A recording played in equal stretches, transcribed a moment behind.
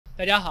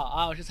大家好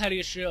啊，我是蔡律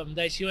师，我们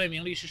在新为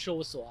民律师事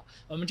务所。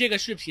我们这个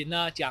视频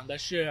呢，讲的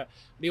是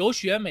留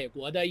学美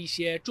国的一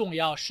些重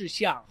要事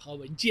项和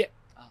文件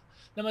啊。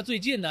那么最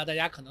近呢，大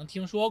家可能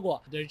听说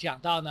过，就是讲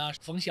到呢，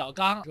冯小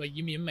刚说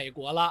移民美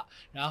国了，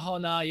然后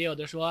呢，也有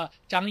的说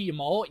张艺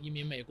谋移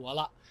民美国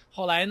了。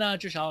后来呢，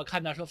至少我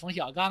看到说冯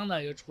小刚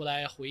呢又出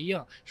来回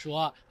应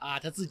说啊，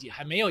他自己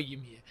还没有移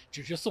民，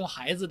只是送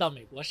孩子到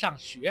美国上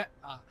学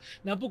啊。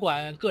那不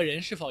管个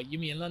人是否移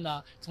民了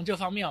呢，从这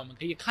方面我们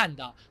可以看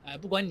到，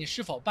不管你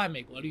是否办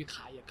美国绿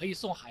卡，也可以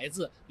送孩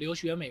子留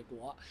学美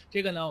国。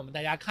这个呢，我们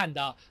大家看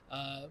到，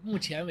目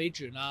前为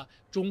止呢，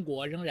中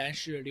国仍然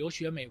是留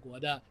学美国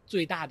的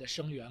最大的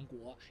生源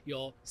国，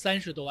有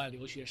30多万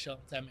留学生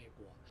在美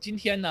国。今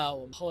天呢，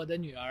我们和我的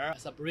女儿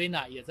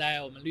Sabrina 也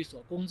在我们律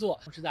所工作，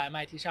同时在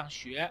MIT 上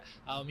学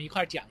啊。我们一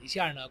块讲一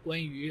下呢，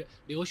关于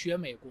留学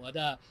美国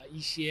的一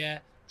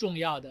些重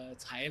要的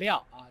材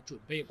料啊、准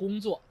备工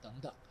作等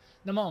等。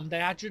那么我们大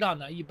家知道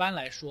呢，一般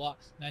来说，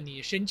那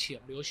你申请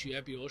留学，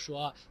比如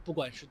说不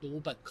管是读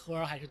本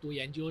科还是读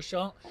研究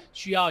生，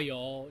需要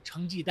有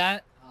成绩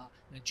单啊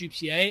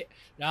，GPA，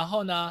 然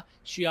后呢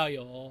需要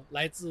有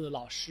来自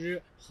老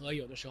师和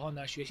有的时候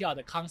呢学校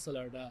的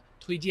counselor 的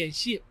推荐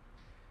信。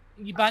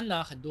一般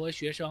呢，很多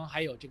学生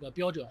还有这个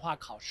标准化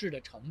考试的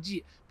成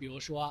绩，比如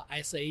说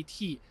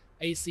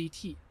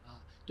SAT、ACT 啊。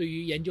对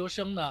于研究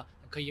生呢，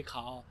可以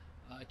考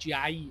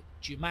GRE、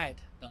GMAT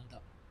等等。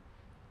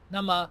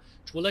那么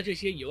除了这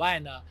些以外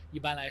呢，一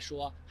般来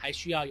说还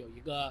需要有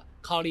一个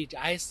college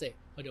essay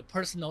或者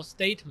personal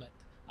statement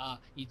啊，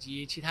以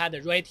及其他的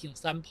writing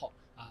sample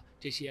啊，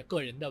这些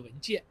个人的文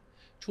件。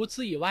除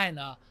此以外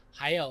呢，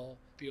还有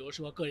比如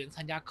说个人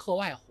参加课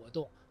外活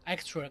动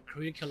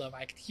extracurricular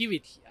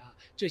activity 啊，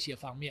这些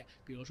方面，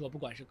比如说不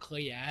管是科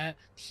研、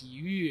体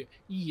育、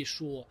艺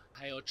术，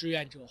还有志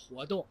愿者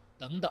活动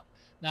等等。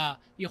那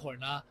一会儿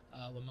呢，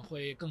我们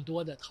会更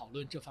多的讨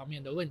论这方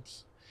面的问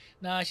题。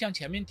那像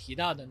前面提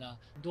到的呢，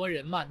很多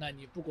人嘛，那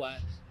你不管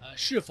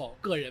是否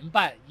个人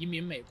办移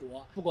民美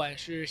国，不管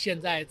是现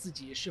在自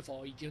己是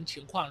否已经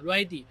情况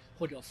ready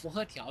或者符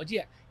合条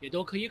件，也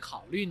都可以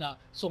考虑呢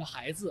送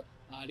孩子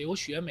留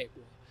学美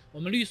国。我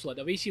们律所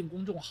的微信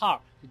公众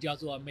号就叫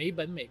做美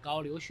本美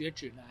高留学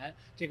指南，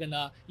这个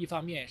呢一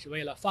方面也是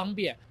为了方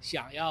便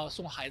想要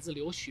送孩子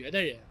留学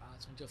的人啊，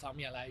从这方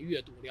面来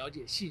阅读了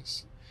解信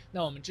息。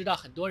那我们知道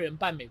很多人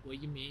办美国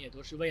移民也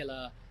都是为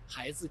了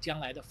孩子将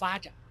来的发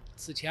展。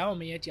此前我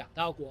们也讲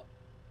到过，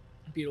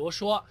比如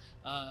说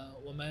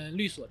我们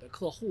律所的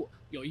客户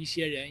有一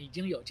些人已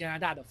经有加拿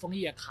大的枫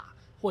叶卡，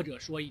或者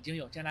说已经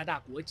有加拿大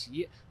国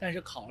籍，但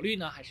是考虑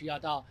呢还是要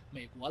到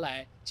美国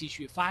来继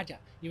续发展，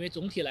因为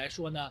总体来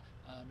说呢，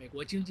美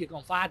国经济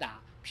更发达，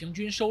平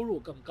均收入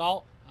更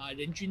高啊，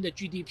人均的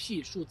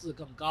GDP 数字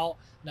更高，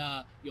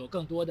那有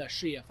更多的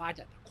事业发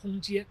展的空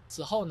间。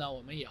此后呢，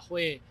我们也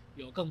会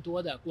有更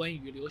多的关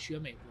于留学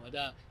美国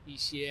的一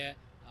些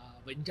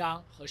文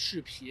章和视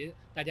频，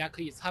大家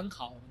可以参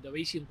考我们的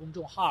微信公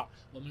众号、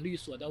我们律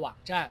所的网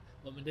站、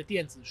我们的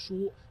电子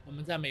书、我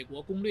们在美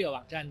国攻略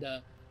网站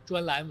的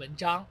专栏文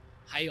章，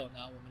还有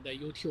呢我们的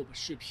YouTube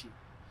视频。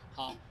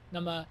好，那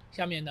么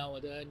下面呢，我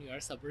的女儿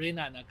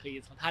Sabrina 呢，可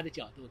以从她的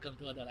角度更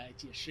多的来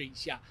解释一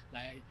下，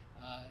来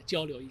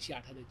交流一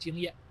下她的经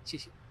验。谢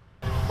谢。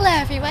Hello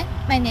everyone,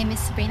 my name is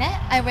Sabrina.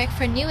 I work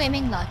for New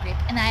Aiming Law Group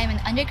and I am an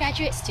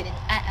undergraduate student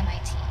at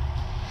MIT.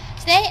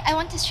 Today, I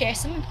want to share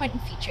some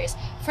important features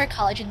for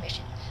college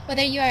admission,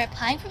 whether you are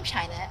applying from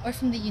China or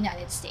from the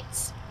United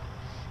States.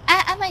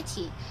 At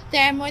MIT,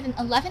 there are more than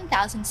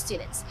 11,000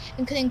 students,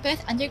 including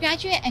both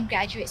undergraduate and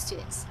graduate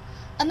students.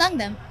 Among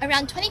them,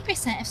 around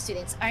 20% of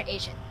students are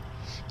Asian.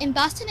 In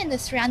Boston and the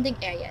surrounding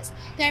areas,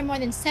 there are more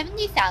than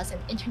 70,000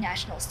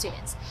 international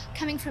students,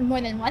 coming from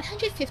more than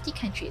 150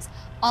 countries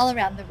all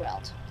around the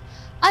world.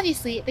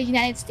 Obviously, the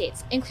United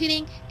States,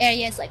 including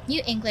areas like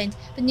New England,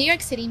 the New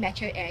York City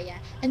metro area,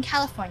 and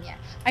California,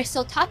 are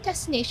still top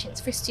destinations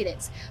for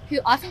students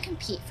who often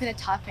compete for the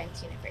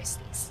top-ranked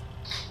universities.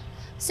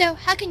 So,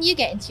 how can you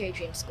get into your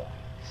dream school?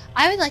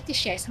 I would like to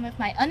share some of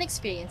my own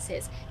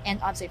experiences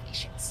and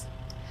observations.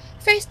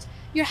 First,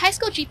 your high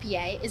school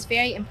GPA is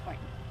very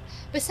important.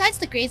 Besides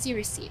the grades you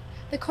receive,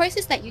 the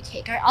courses that you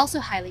take are also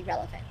highly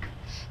relevant.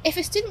 If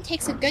a student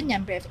takes a good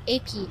number of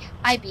AP,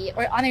 IB,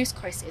 or honors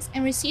courses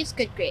and receives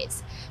good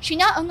grades, she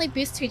not only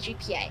boosts her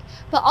GPA,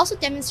 but also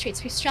demonstrates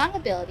her strong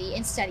ability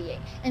in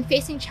studying and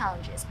facing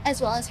challenges,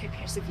 as well as her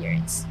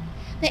perseverance.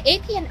 The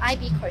AP and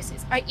IB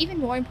courses are even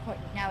more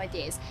important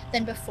nowadays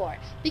than before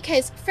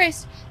because,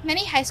 first,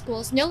 many high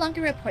schools no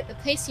longer report the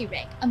place you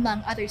rank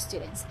among other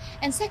students,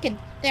 and second,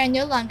 there are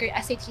no longer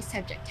SAT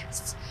subject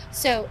tests,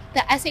 so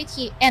the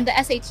SAT and the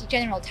SAT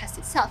general test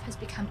itself has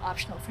become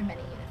optional for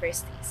many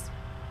universities.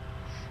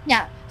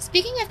 Now,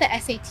 speaking of the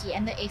SAT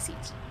and the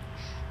ACT,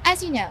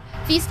 as you know,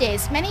 these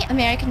days many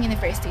American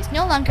universities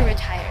no longer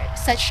retire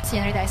such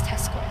standardized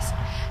test scores.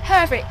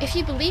 However, if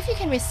you believe you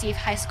can receive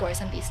high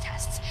scores on these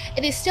tests,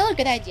 it is still a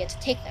good idea to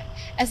take them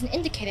as an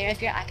indicator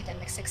of your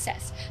academic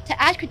success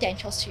to add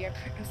credentials to your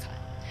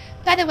profile.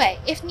 By the way,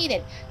 if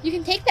needed, you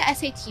can take the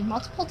SAT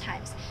multiple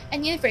times,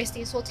 and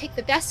universities will take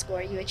the best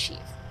score you achieve.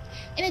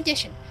 In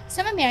addition,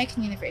 some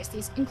American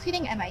universities,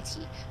 including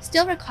MIT,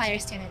 still require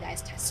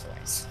standardized test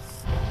scores.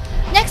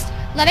 Next,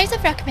 letters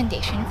of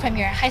recommendation from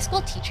your high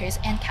school teachers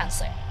and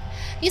counselor.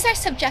 These are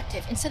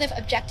subjective instead of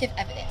objective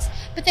evidence,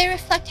 but they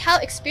reflect how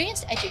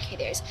experienced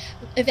educators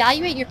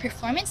evaluate your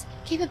performance,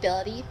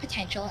 capability,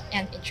 potential,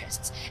 and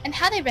interests, and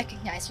how they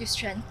recognize your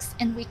strengths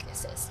and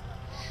weaknesses.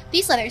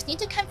 These letters need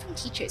to come from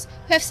teachers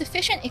who have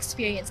sufficient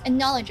experience and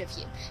knowledge of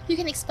you, who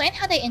can explain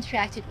how they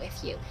interacted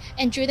with you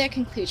and drew their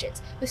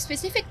conclusions with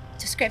specific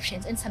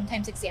descriptions and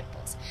sometimes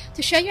examples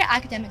to show your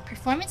academic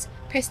performance,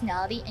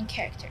 personality, and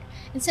character,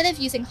 instead of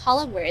using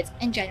hollow words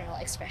and general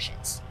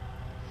expressions.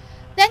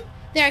 Then,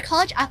 there are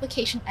college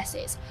application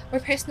essays,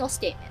 or personal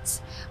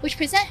statements, which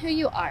present who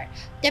you are,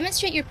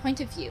 demonstrate your point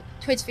of view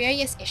towards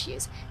various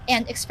issues,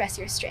 and express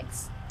your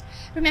strengths.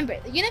 Remember,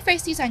 the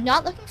universities are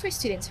not looking for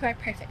students who are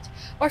perfect,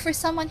 or for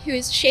someone who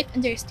is shaped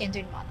under a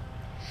standard model.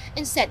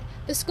 Instead,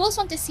 the schools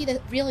want to see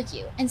the real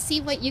you and see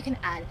what you can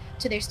add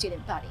to their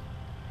student body.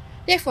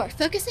 Therefore,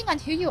 focusing on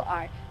who you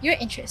are, your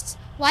interests,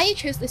 why you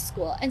chose this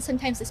school and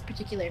sometimes this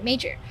particular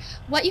major,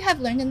 what you have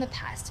learned in the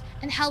past,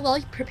 and how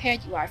well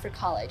prepared you are for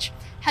college,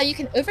 how you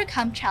can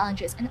overcome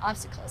challenges and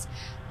obstacles,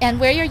 and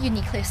where your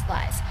uniqueness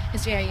lies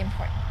is very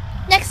important.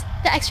 Next,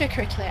 the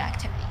extracurricular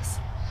activities.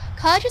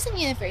 Colleges and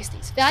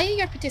universities value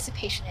your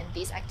participation in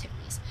these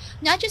activities,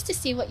 not just to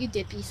see what you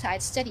did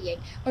besides studying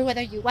or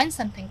whether you won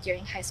something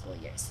during high school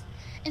years.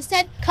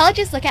 Instead,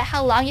 colleges look at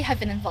how long you have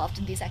been involved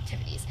in these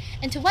activities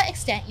and to what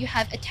extent you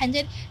have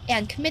attended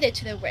and committed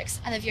to their works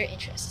out of your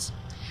interests.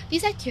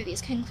 These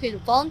activities can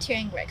include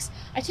volunteering works,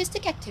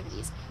 artistic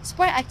activities,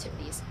 sport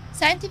activities,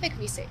 scientific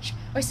research,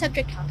 or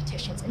subject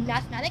competitions in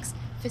mathematics,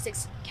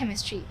 physics,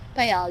 chemistry,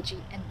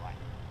 biology, and more.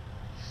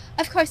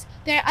 Of course,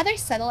 there are other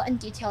subtle and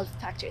detailed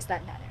factors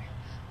that matter.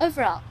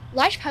 Overall,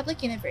 large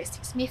public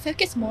universities may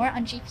focus more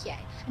on GPA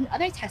and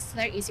other tests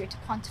that are easier to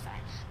quantify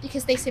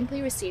because they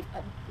simply receive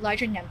a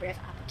larger number of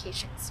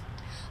applications.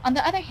 On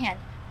the other hand,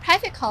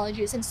 private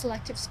colleges and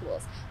selective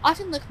schools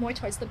often look more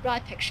towards the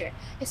broad picture,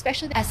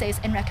 especially the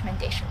essays and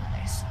recommendation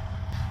letters.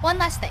 One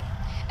last thing,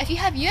 if you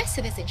have U.S.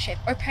 citizenship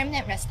or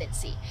permanent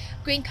residency,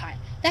 green card,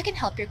 that can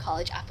help your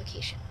college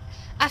application.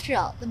 After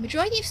all, the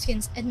majority of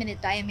students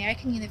admitted by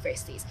American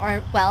universities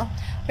are, well,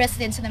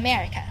 residents in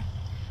America.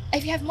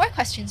 If you have more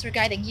questions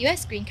regarding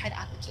U.S. green card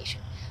application,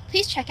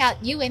 please check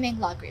out New Women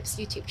Law Group's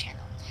YouTube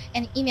channel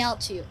and email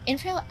to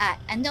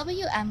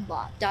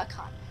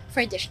info@nwmlaw.com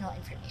for additional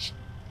information.